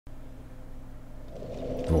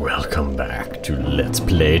Welcome back to Let's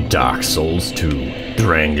Play Dark Souls 2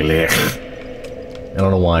 Dranglich. I don't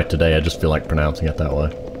know why today I just feel like pronouncing it that way.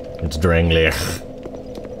 It's Dranglich.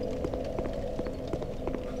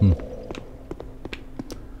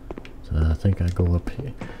 So I think I go up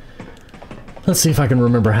here. Let's see if I can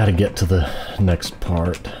remember how to get to the next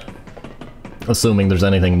part. Assuming there's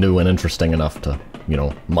anything new and interesting enough to, you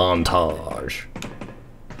know, montage.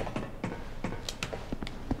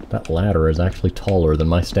 That ladder is actually taller than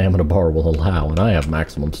my stamina bar will allow, and I have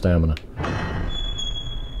maximum stamina.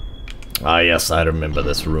 Ah yes, I remember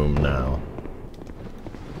this room now.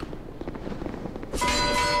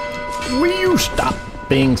 Will you stop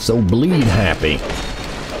being so bleed happy?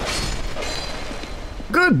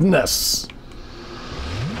 Goodness!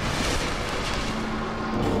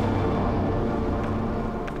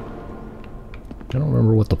 I don't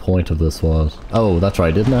remember what the point of this was. Oh, that's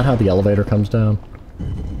right, isn't that how the elevator comes down?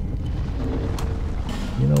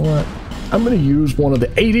 You know what? I'm gonna use one of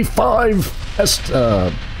the 85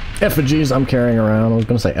 effigies I'm carrying around. I was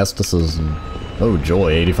gonna say Estises, and oh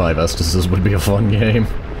joy, 85 Estises would be a fun game.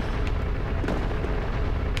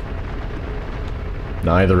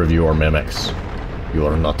 Neither of you are mimics. You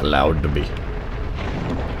are not allowed to be.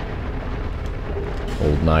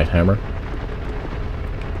 Old Knight Hammer.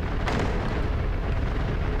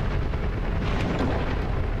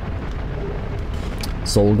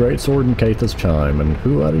 Soul Great Sword and Kaitha's Chime, and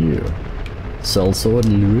who are you? Sellsword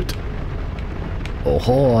Loot. Oh,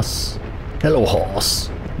 horse. Hello, horse.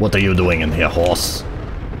 What are you doing in here, horse?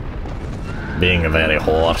 Being a very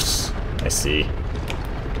horse. I see.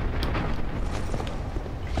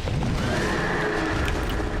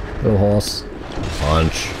 Hello, horse.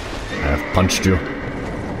 Punch. I have punched you.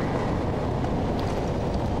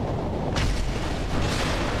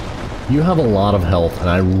 You have a lot of health, and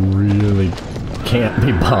I really can't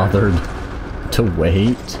be bothered to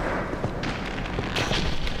wait.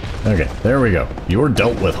 Okay, there we go. You're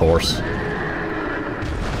dealt with, horse.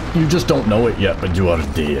 You just don't know it yet, but you are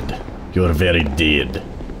dead. You are very dead.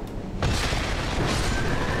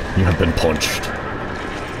 You have been punched.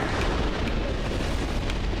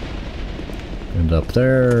 And up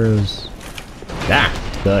there's... Ah!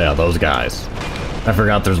 Yeah, those guys. I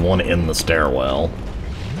forgot there's one in the stairwell.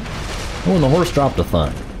 Oh, and the horse dropped a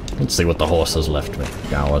thing. Let's see what the horse has left me.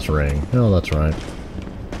 Gallus ring. Oh, that's right.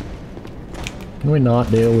 Can we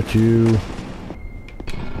not deal with you?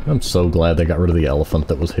 I'm so glad they got rid of the elephant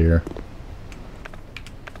that was here.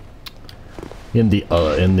 In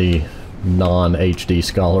the non-HD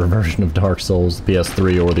Scholar version of Dark Souls, the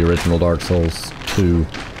PS3 or the original Dark Souls 2,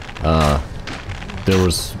 there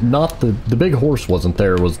was not the big horse wasn't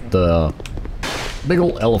there, it was the big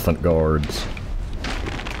old elephant guards.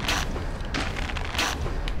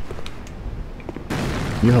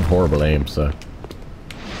 You have horrible aim, so.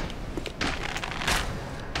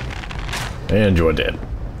 And you're dead.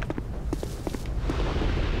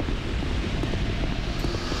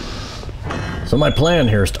 So my plan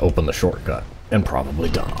here is to open the shortcut and probably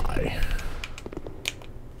die.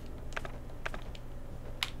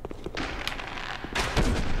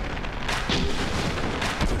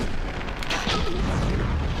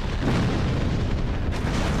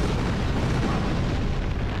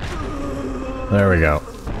 There we go.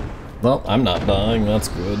 Well, I'm not dying, that's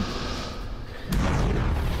good.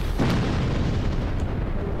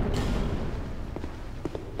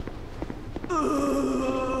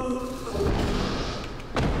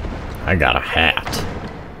 I got a hat.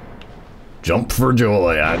 Jump for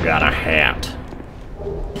joy, I got a hat.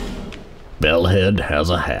 Bellhead has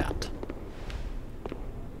a hat.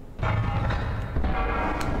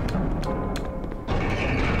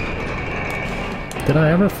 Did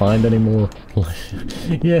I ever find any more?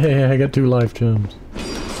 Yay, I got 2 life gems.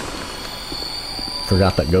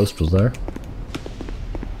 Forgot that ghost was there.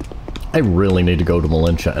 I really need to go to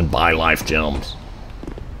Malintia and buy life gems.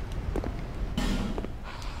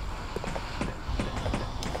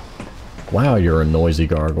 Wow, you're a noisy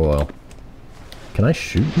gargoyle. Can I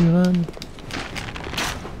shoot you then?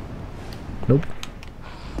 Nope.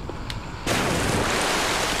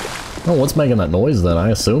 Oh, what's making that noise then?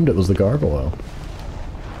 I assumed it was the gargoyle.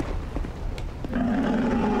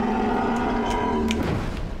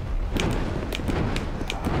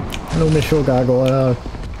 Hello, Monsieur Gargoyle.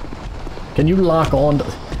 Can you lock on to...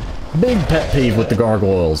 Big pet peeve with the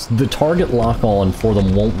gargoyles. The target lock on for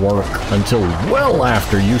them won't work until well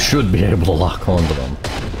after you should be able to lock onto them.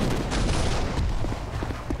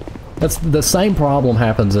 That's the same problem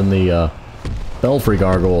happens in the Belfry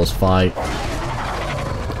gargoyles fight.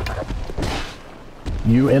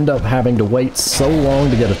 You end up having to wait so long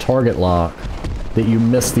to get a target lock that you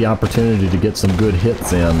missed the opportunity to get some good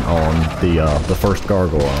hits in on the first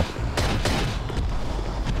gargoyle.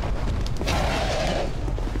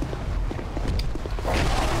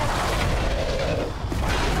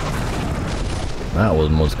 That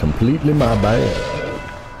one was completely my bad.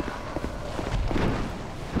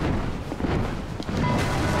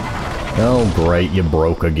 Oh great, you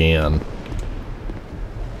broke again.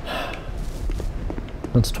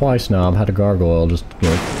 That's twice now I've had a gargoyle just, you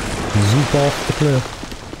know, zoop off the cliff.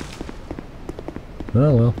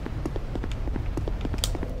 Oh well.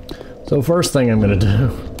 So first thing I'm gonna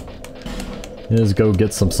do is go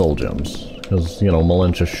get some soul gems. Because, you know,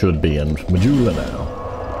 Malentia should be in Majula now.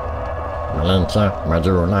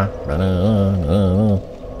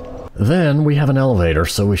 Then we have an elevator,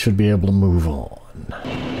 so we should be able to move on.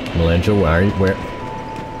 Malentia, where?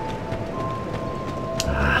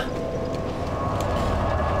 Ah.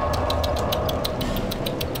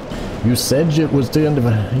 You said it was the end of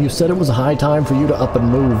a, you said it was a high time for you to up and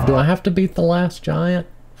move. Do I have to beat the last giant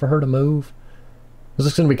for her to move? This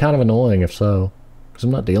is going to be kind of annoying if so, because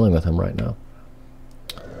I'm not dealing with him right now.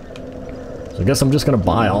 So I guess I'm just going to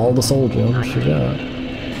buy all the soul gems she got.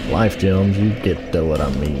 Life gems, you get to what I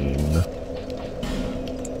mean.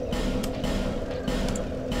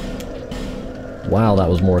 Wow, that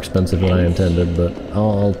was more expensive than I intended, but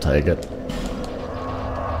I'll take it.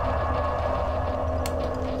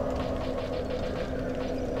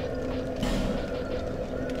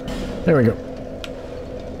 There we go.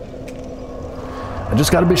 I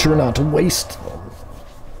just gotta be sure not to waste them.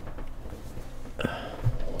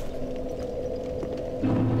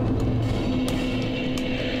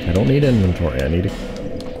 I don't need inventory, I need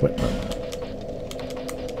equipment.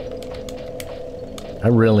 I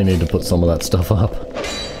really need to put some of that stuff up.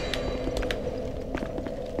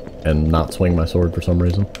 And not swing my sword for some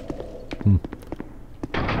reason.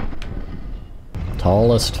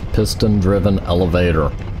 Tallest piston-driven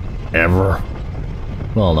elevator ever.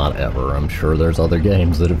 Well, not ever. I'm sure there's other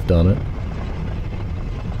games that have done it.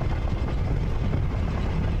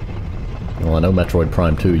 Well, I know Metroid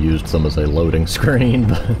Prime 2 used some as a loading screen,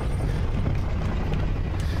 but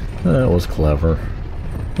that was clever.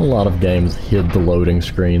 A lot of games hid the loading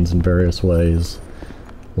screens in various ways.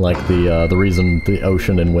 Like the reason the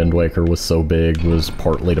ocean in Wind Waker was so big was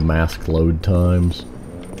partly to mask load times.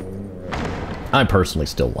 I personally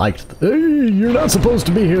still liked the— Hey, you're not supposed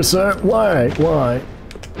to be here, sir. Why? Why?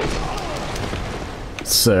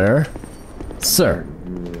 Sir? Sir.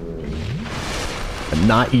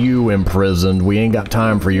 Not you imprisoned. We ain't got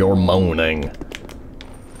time for your moaning.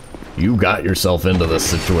 You got yourself into this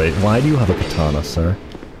situation. Why do you have a katana, sir?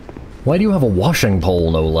 Why do you have a washing pole,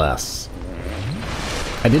 no less?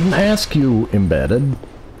 I didn't ask you, embedded.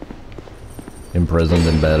 Imprisoned,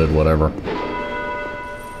 embedded, whatever.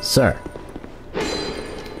 Sir.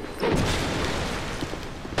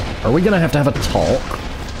 Are we gonna have a talk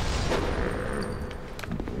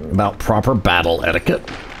about proper battle etiquette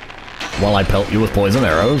while I pelt you with poison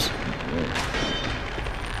arrows?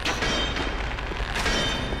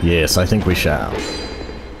 Yes, I think we shall.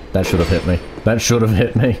 That should have hit me. That should have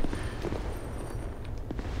hit me.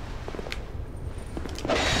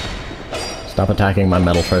 Stop attacking my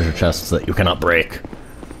metal treasure chests that you cannot break.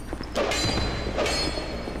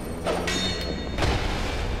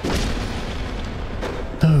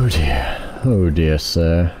 Oh dear. Oh dear,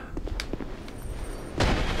 sir.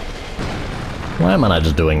 Why am I not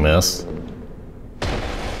just doing this?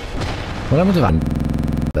 What happens if I'm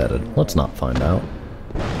embedded? Let's not find out.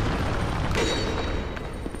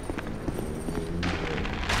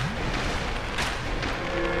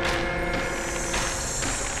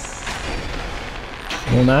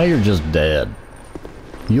 Well, now you're just dead.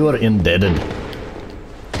 You are indebted.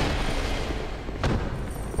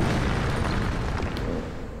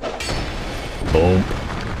 Boom.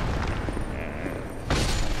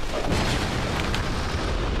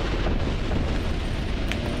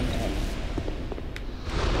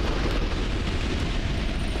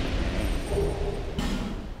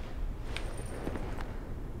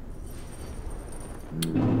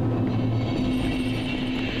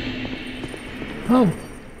 Oh.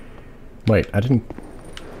 Wait, I didn't...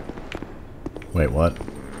 Wait, what?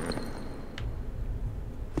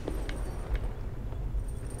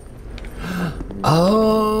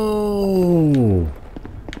 Oh!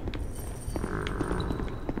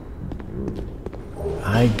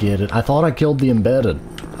 I get it. I thought I killed the embedded.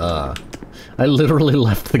 I literally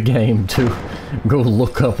left the game to go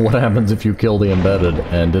look up what happens if you kill the embedded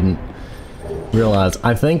and didn't realize.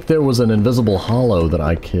 I think there was an invisible hollow that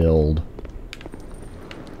I killed.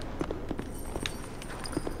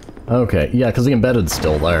 Okay, yeah, because the embedded's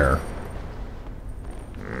still there.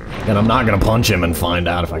 And I'm not gonna punch him and find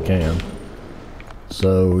out if I can.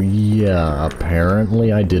 So, yeah,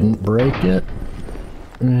 apparently I didn't break it.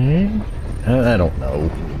 I don't know.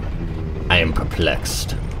 I am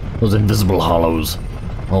perplexed. Those invisible hollows.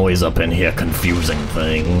 Always up in here confusing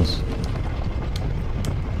things.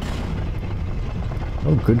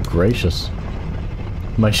 Oh, good gracious.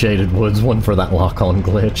 My Shaded Woods one for that lock-on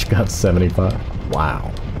glitch got 75.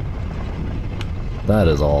 Wow. That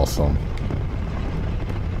is awesome.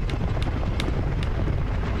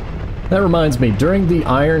 That reminds me, during the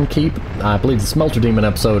Iron Keep, I believe the Smelter Demon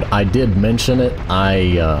episode, I did mention it.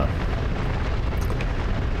 I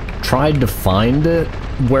tried to find it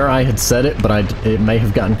where I had said it, but it may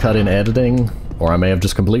have gotten cut in editing, or I may have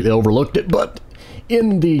just completely overlooked it, but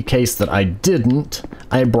in the case that I didn't,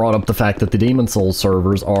 I brought up the fact that the Demon Souls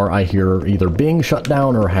servers are, I hear, either being shut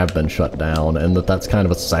down or have been shut down, and that's kind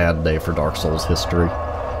of a sad day for Dark Souls history.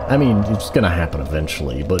 I mean, it's gonna happen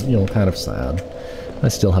eventually, but, you know, kind of sad. I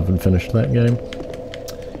still haven't finished that game.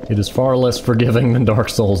 It is far less forgiving than Dark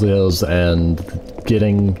Souls is, and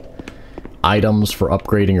getting items for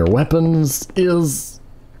upgrading your weapons is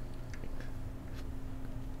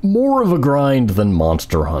more of a grind than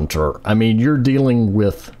Monster Hunter. I mean, you're dealing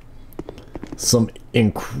with some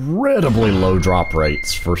incredibly low drop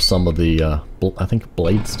rates for some of the, I think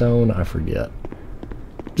Bladestone? I forget.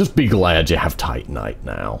 Just be glad you have Titanite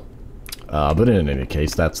now. But in any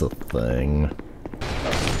case, that's a thing.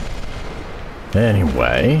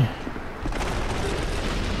 Anyway.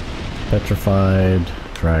 Petrified,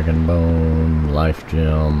 Dragon Bone, Life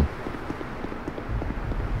Gem.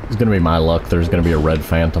 It's gonna be my luck. There's gonna be a red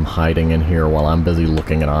phantom hiding in here while I'm busy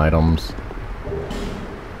looking at items.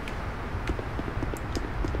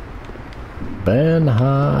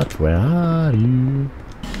 Bellhead, where are you?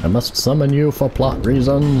 I must summon you for plot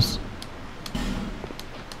reasons.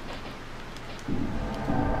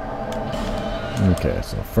 Okay,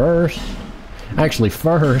 so first... Actually,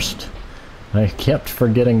 first, I kept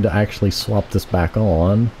forgetting to actually swap this back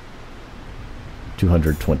on.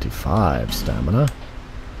 225 stamina.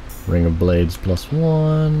 Ring of Blades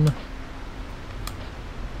 +1.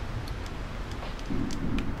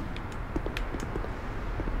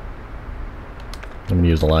 I'm gonna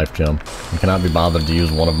use a life gem. I cannot be bothered to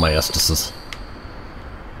use one of my Estises.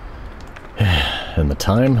 And the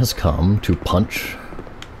time has come to punch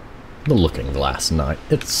the Looking Glass Knight.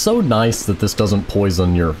 It's so nice that this doesn't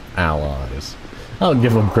poison your allies. I'll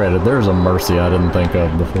give them credit. There's a mercy I didn't think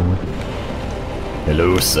of before.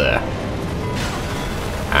 Hello, sir.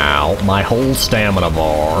 Ow, my whole stamina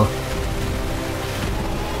bar.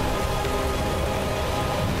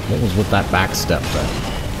 What was with that backstep then?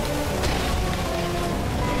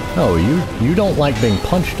 Oh, you don't like being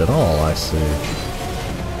punched at all, I see.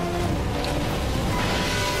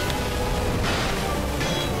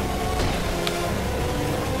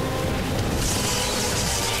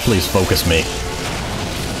 Please focus me.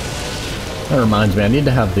 That reminds me, I need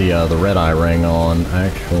to have the red eye ring on,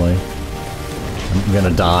 actually. I'm gonna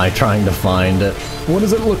die trying to find it. What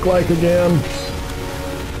does it look like again?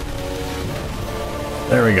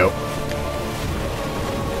 There we go.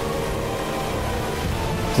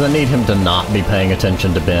 So I need him to not be paying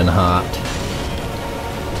attention to Bellhead.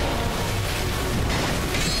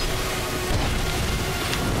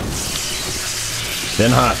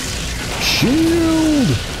 Bellhead,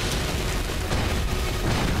 shield!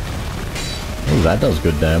 Oh, that does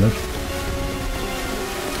good damage.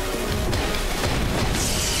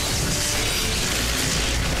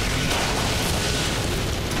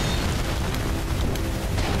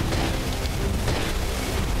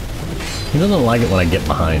 He doesn't like it when I get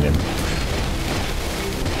behind him.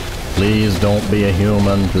 Please don't be a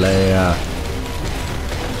human player.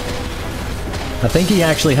 I think he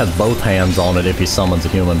actually has both hands on it if he summons a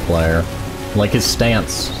human player. Like, his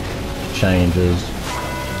stance changes.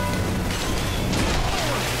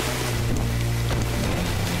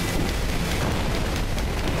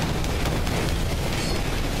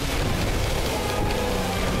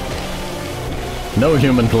 No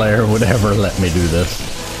human player would ever let me do this.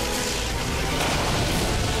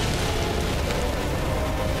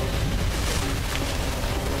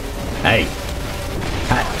 Hey.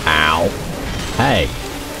 Ow. Hey.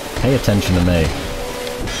 Pay attention to me.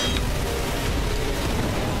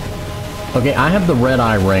 Okay, I have the red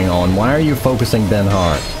eye ring on. Why are you focusing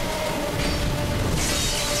Bellhead?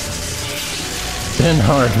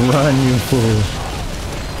 Bellhead, run, you fool.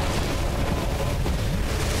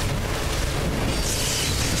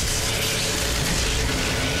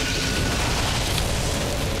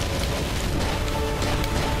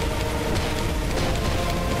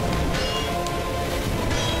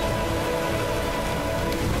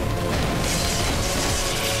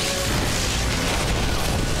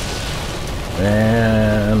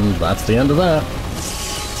 that's the end of that.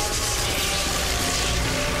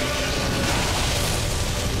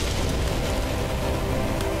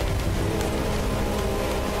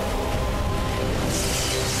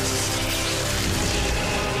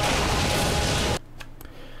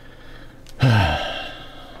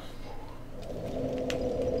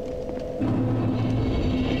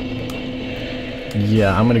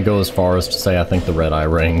 Yeah, I'm gonna go as far as to say I think the red eye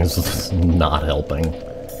ring is not helping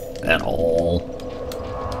at all.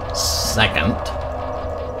 Second.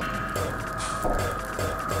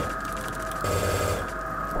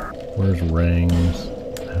 Where's rings?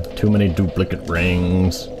 I have too many duplicate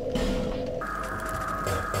rings.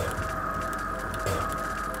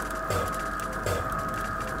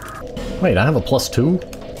 Wait, I have a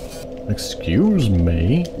 +2? Excuse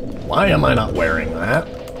me? Why am I not wearing that?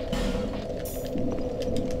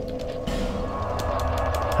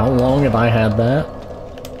 How long have I had that?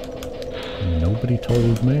 Nobody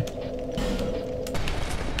told me.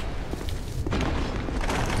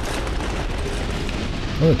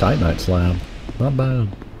 Oh, a Titanite slab. Not bad.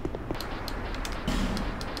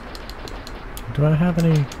 Do I have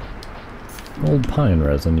any old pine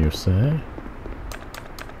resin, you say?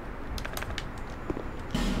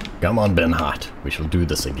 Come on, Bellhead. We shall do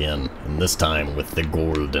this again, and this time with the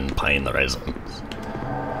golden pine resins.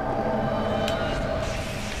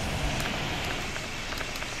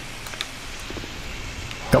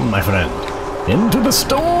 Come, my friend, into the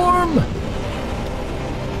storm!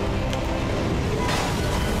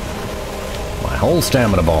 My whole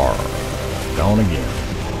stamina bar, gone again.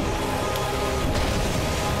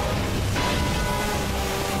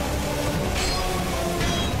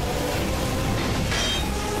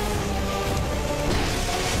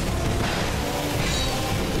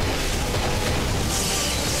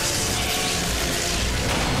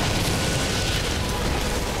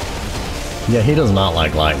 Yeah, he does not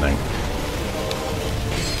like lightning.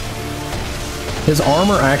 His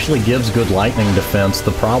armor actually gives good lightning defense.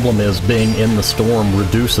 The problem is being in the storm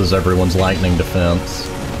reduces everyone's lightning defense.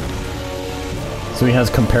 So he has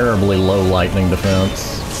comparably low lightning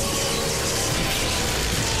defense.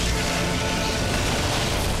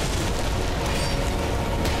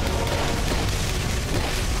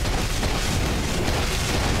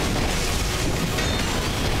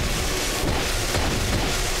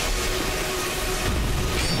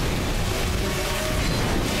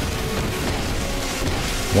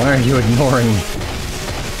 Why are you ignoring me?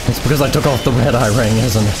 It's because I took off the red eye ring,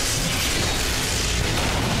 isn't it?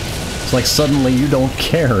 It's like suddenly you don't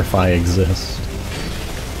care if I exist.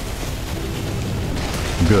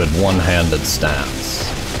 Good one-handed stance.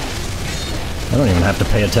 I don't even have to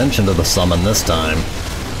pay attention to the summon this time.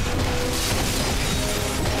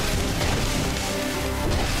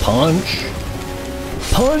 Punch!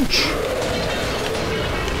 Punch!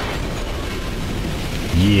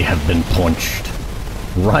 Ye have been punched.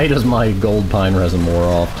 Right as my gold pine resin wore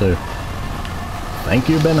off, too. Thank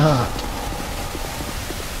you, Bellhead.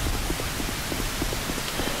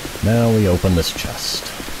 Now we open this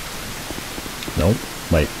chest. Nope.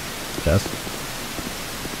 Wait. Chest?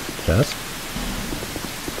 Chest?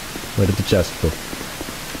 Where did the chest go?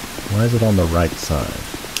 Why is it on the right side?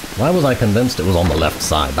 Why was I convinced it was on the left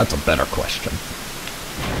side? That's a better question.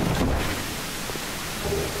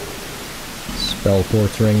 Spell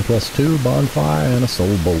Quartz Ring +2, Bonfire, and a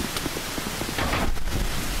Soul Bolt.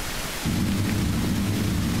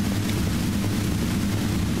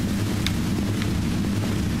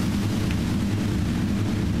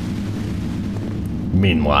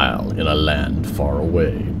 Meanwhile, in a land far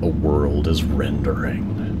away, a world is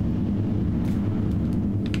rendering.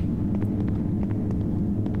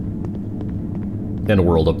 And a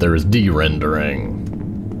world up there is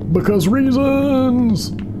de-rendering. Because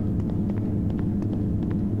reasons!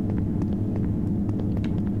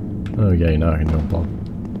 Oh yay, now I can jump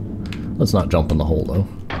on. Let's not jump in the hole, though.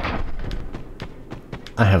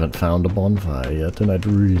 I haven't found a bonfire yet, and I'd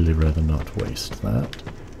really rather not waste that.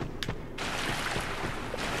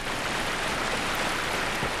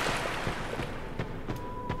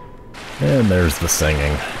 And there's the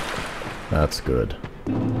singing. That's good.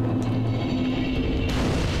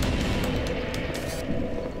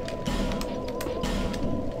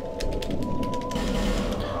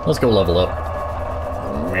 Let's go level up.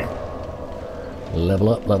 Level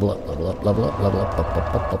up, level up, level up, level up, level up, up,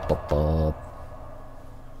 up, up, up, up, up.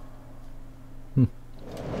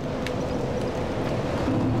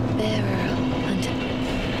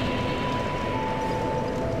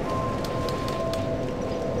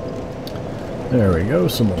 There we go,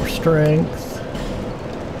 some more strength.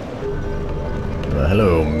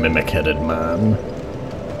 Hello, mimic-headed man.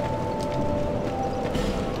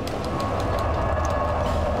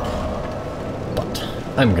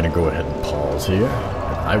 I'm gonna go ahead and pause here, and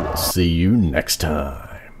I will see you next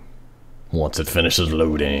time. Once it finishes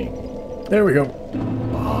loading. There we go.